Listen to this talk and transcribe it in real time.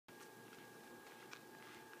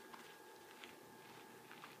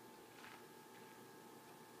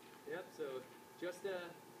Just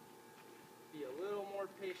be a little more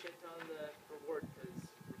patient on the reward because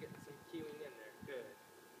we're getting some cueing in there. Good.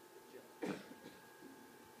 Good job.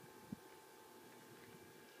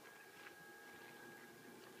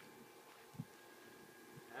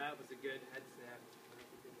 That was a good head snap.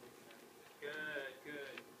 Good,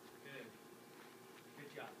 good, good. Good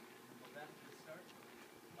job. Hold that to the start.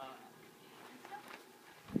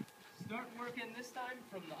 Start working this time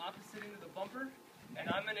from the opposite end of the bumper, and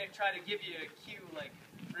I'm going to try to give you a cue, like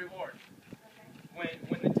reward,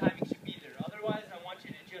 when the timing should be there. Otherwise, I want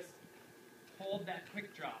you to just hold that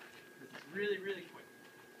quick drop. This is really, really quick.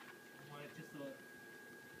 I want it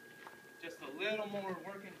just a little more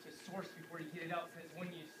working to source before you get it out, since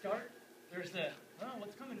when you start, there's the, oh,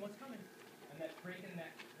 what's coming, and that's breaking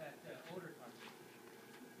that odor concept.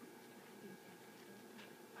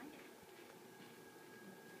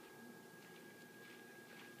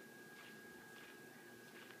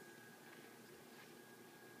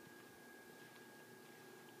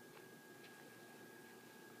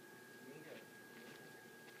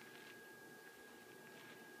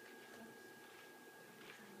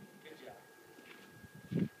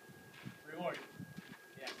 Reward.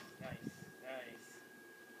 Yes, nice, nice.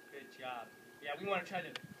 Good job. Yeah, we want to try to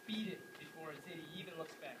beat it before it even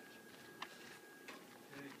looks back.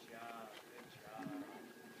 Good job, good job.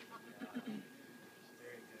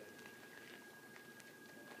 Very good.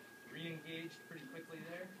 Re-engaged pretty quickly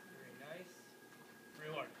there. Very nice.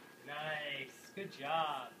 Reward. Nice. Good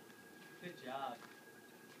job. Good job.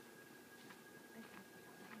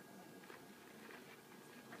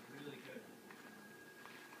 Really good.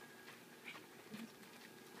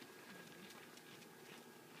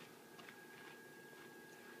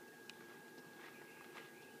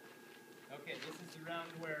 Okay, this is the round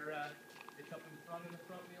where it's up in front of the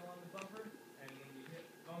front wheel on the bumper.